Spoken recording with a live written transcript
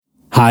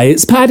Hi,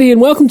 it's Paddy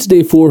and welcome to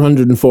day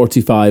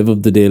 445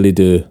 of the Daily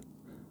Do.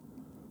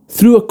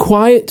 Through a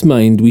quiet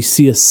mind we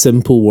see a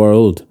simple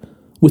world,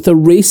 with a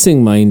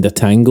racing mind a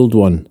tangled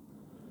one.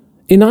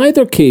 In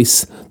either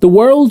case, the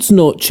world's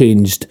not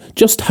changed,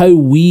 just how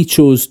we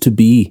chose to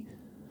be.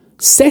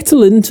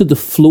 Settle into the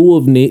flow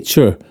of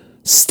nature,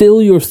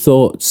 still your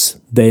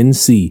thoughts, then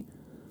see.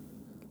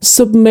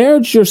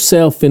 Submerge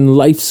yourself in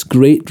life's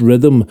great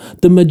rhythm,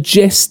 the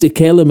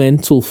majestic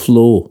elemental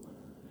flow.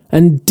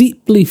 And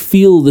deeply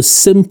feel the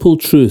simple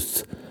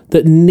truth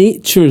that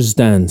nature's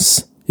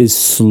dance is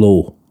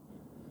slow.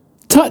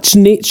 Touch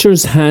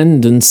nature's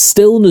hand and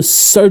stillness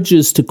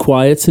surges to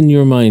quieten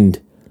your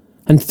mind.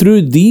 And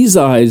through these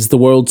eyes the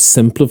world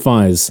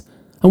simplifies,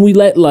 and we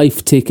let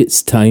life take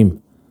its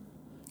time.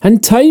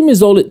 And time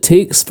is all it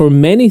takes for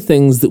many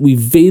things that we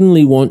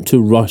vainly want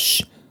to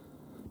rush.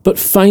 But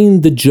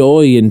find the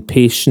joy in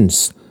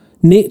patience,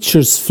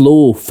 nature's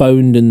flow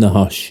found in the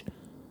hush.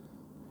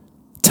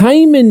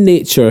 Time in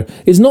nature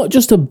is not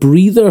just a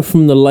breather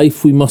from the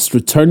life we must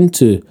return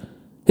to.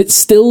 It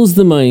stills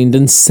the mind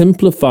and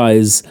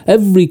simplifies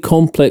every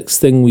complex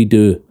thing we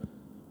do.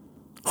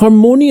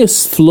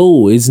 Harmonious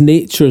flow is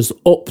nature's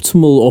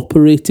optimal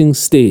operating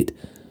state.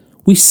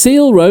 We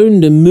sail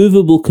round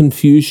immovable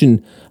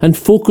confusion and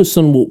focus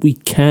on what we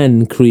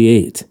can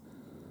create.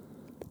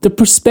 The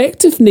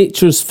perspective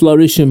nature's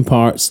flourish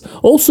imparts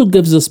also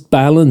gives us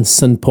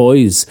balance and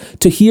poise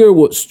to hear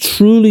what's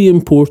truly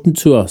important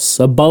to us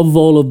above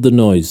all of the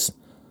noise.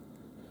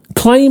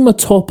 Climb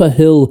atop a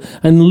hill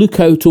and look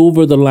out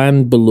over the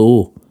land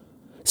below.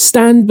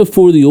 Stand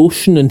before the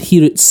ocean and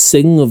hear it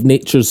sing of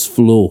nature's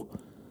flow.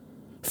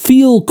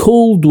 Feel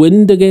cold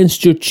wind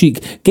against your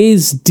cheek,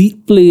 gaze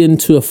deeply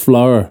into a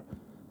flower.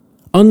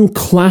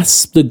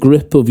 Unclasp the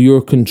grip of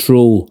your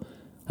control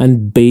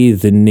and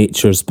bathe in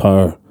nature's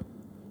power.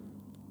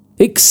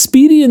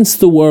 Experience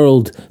the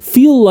world,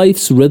 feel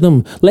life's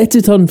rhythm, let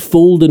it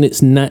unfold in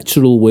its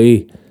natural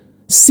way.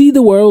 See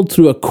the world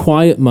through a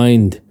quiet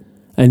mind,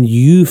 and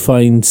you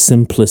find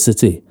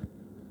simplicity.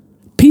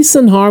 Peace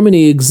and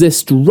harmony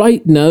exist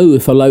right now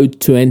if allowed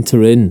to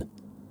enter in.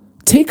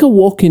 Take a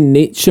walk in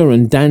nature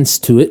and dance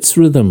to its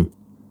rhythm.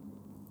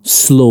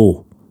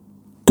 Slow.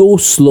 Go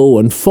slow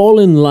and fall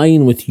in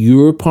line with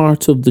your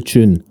part of the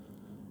tune.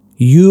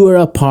 You are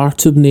a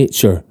part of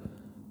nature,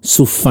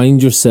 so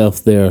find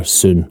yourself there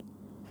soon.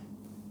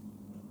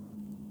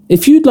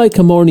 If you'd like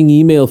a morning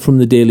email from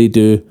The Daily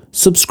Do,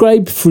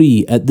 subscribe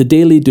free at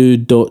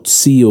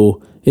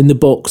thedailydo.co in the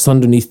box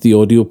underneath the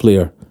audio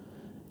player.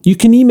 You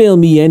can email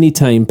me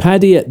anytime,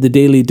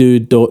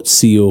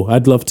 paddy@thedailydo.co.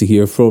 I'd love to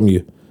hear from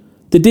you.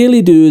 The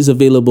Daily Do is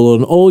available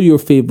on all your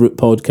favourite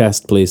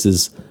podcast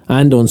places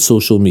and on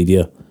social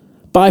media.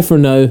 Bye for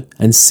now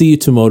and see you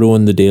tomorrow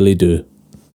on The Daily Do.